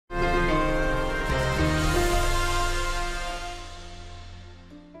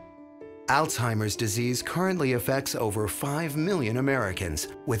Alzheimer's disease currently affects over 5 million Americans,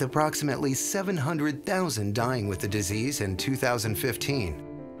 with approximately 700,000 dying with the disease in 2015.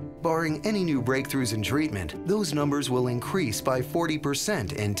 Barring any new breakthroughs in treatment, those numbers will increase by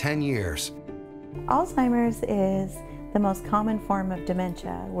 40% in 10 years. Alzheimer's is the most common form of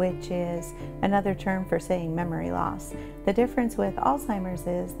dementia, which is another term for saying memory loss. The difference with Alzheimer's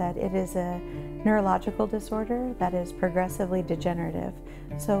is that it is a neurological disorder that is progressively degenerative.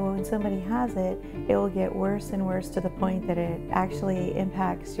 So when somebody has it, it will get worse and worse to the point that it actually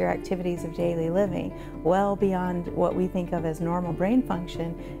impacts your activities of daily living, well beyond what we think of as normal brain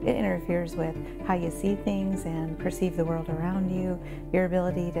function. It interferes with how you see things and perceive the world around you, your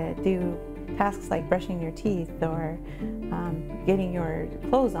ability to do tasks like brushing your teeth or getting your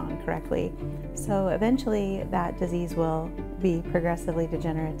clothes on correctly. So eventually that disease will be progressively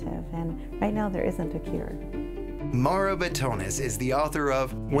degenerative, and right now there isn't a cure. Botonis is the author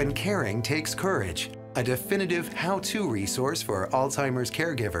of When Caring Takes Courage, a definitive how-to resource for Alzheimer's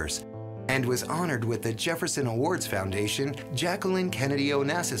caregivers, and was honored with the Jefferson Awards Foundation Jacqueline Kennedy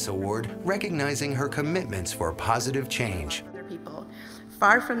Onassis Award, recognizing her commitments for positive change. Other people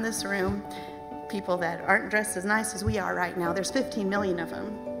far from this room, people that aren't dressed as nice as we are right now, there's 15 million of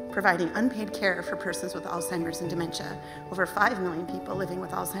them, providing unpaid care for persons with Alzheimer's and dementia. Over 5 million people living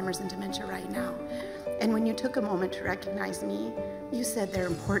with Alzheimer's and dementia right now. And when you took a moment to recognize me, you said they're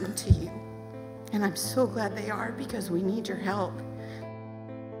important to you. And I'm so glad they are, because we need your help.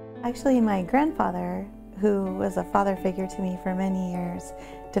 Actually, my grandfather, who was a father figure to me for many years,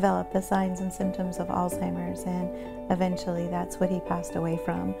 developed the signs and symptoms of Alzheimer's, and eventually that's what he passed away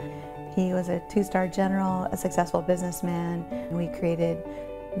from. He was a 2-star general, a successful businessman, and we created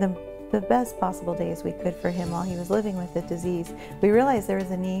the best possible days we could for him while he was living with the disease. We realized there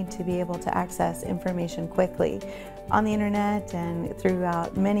was a need to be able to access information quickly. On the internet and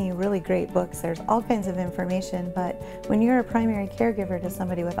throughout many really great books, there's all kinds of information, but when you're a primary caregiver to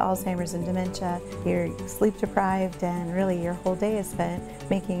somebody with Alzheimer's and dementia, you're sleep deprived, and really your whole day is spent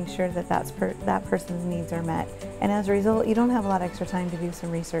making sure that that person's needs are met. And as a result, you don't have a lot of extra time to do some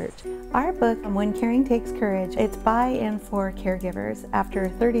research. Our book, When Caring Takes Courage, it's by and for caregivers. After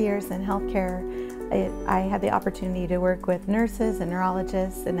 30 years in healthcare, I had the opportunity to work with nurses and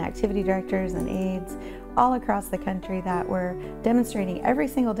neurologists and activity directors and aides all across the country that were demonstrating every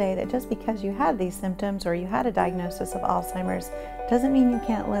single day that just because you had these symptoms or you had a diagnosis of Alzheimer's doesn't mean you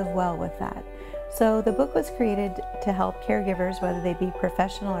can't live well with that. So the book was created to help caregivers, whether they be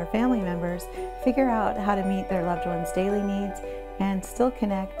professional or family members, figure out how to meet their loved ones' daily needs and still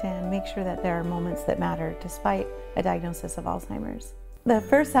connect and make sure that there are moments that matter despite a diagnosis of Alzheimer's. The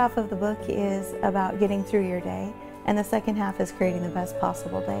first half of the book is about getting through your day, and the second half is creating the best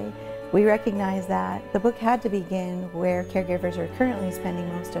possible day. We recognize that the book had to begin where caregivers are currently spending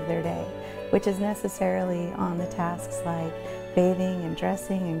most of their day, which is necessarily on the tasks like bathing and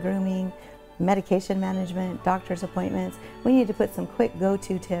dressing and grooming, medication management, doctor's appointments. We need to put some quick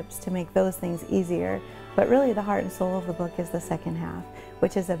go-to tips to make those things easier. But really the heart and soul of the book is the second half,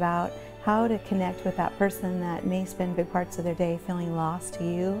 which is about how to connect with that person that may spend big parts of their day feeling lost to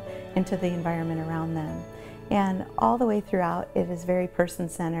you and to the environment around them. And all the way throughout, it is very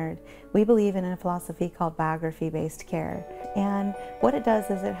person-centered. We believe in a philosophy called biography-based care. And what it does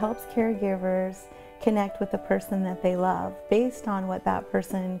is it helps caregivers connect with the person that they love based on what that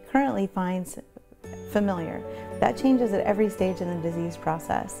person currently finds familiar. That changes at every stage in the disease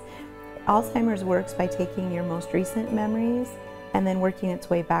process. Alzheimer's works by taking your most recent memories and then working its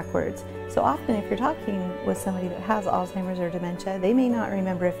way backwards. So often if you're talking with somebody that has Alzheimer's or dementia, they may not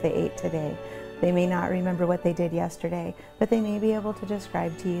remember if they ate today. They may not remember what they did yesterday, but they may be able to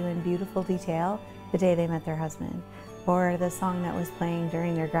describe to you in beautiful detail the day they met their husband, or the song that was playing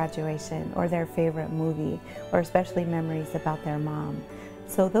during their graduation, or their favorite movie, or especially memories about their mom.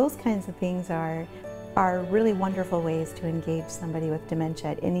 So those kinds of things are really wonderful ways to engage somebody with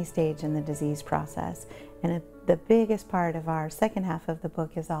dementia at any stage in the disease process. And the biggest part of our second half of the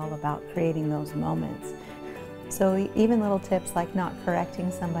book is all about creating those moments. So even little tips like not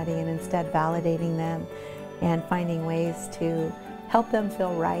correcting somebody and instead validating them and finding ways to help them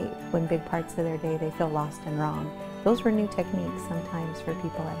feel right when big parts of their day they feel lost and wrong. Those were new techniques sometimes for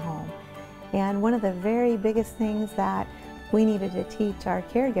people at home. And one of the very biggest things that we needed to teach our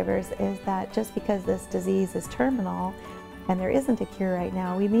caregivers is that just because this disease is terminal and there isn't a cure right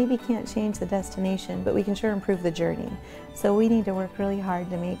now, we maybe can't change the destination, but we can sure improve the journey. So we need to work really hard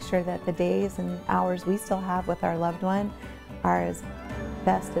to make sure that the days and hours we still have with our loved one are as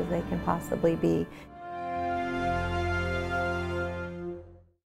best as they can possibly be.